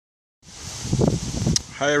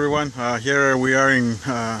Hi everyone, here we are in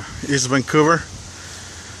East Vancouver.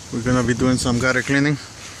 We're gonna be doing some gutter cleaning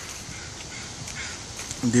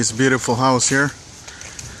in this beautiful house here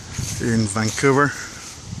in Vancouver.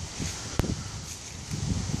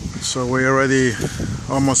 So we already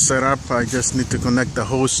almost set up. I just need to connect the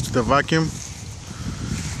hose to the vacuum.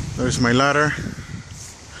 There's my ladder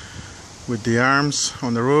with the arms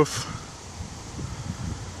on the roof,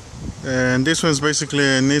 and this one's basically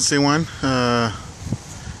an easy one.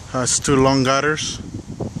 Has two long gutters,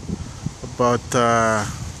 about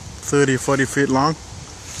 30-40 feet long,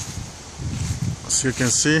 as you can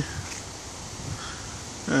see.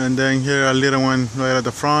 And then here a little one right at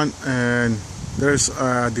the front, and there's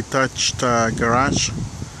a detached garage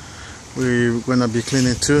we're gonna be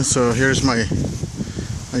cleaning too. So here's my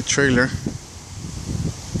trailer.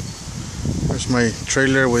 Here's my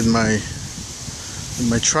trailer with my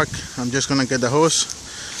truck. I'm just gonna get the hose.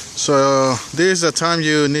 So this is the time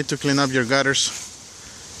you need to clean up your gutters.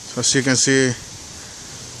 So as you can see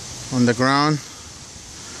on the ground,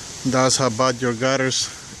 that's how bad your gutters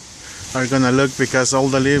are gonna look, because all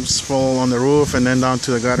the leaves fall on the roof and then down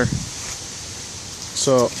to the gutter.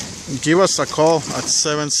 So give us a call at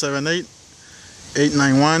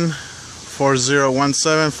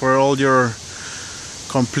 778-891-4017 for all your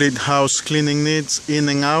complete house cleaning needs, in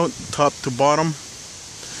and out, top to bottom.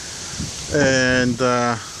 And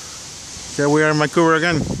here we are in Vancouver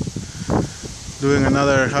again, doing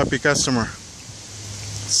another happy customer.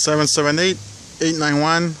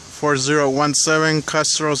 778-891-4017,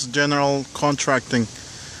 Castros General Contracting.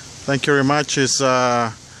 Thank you very much. It's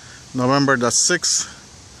November the 6th,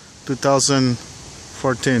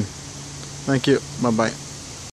 2014. Thank you. Bye-bye.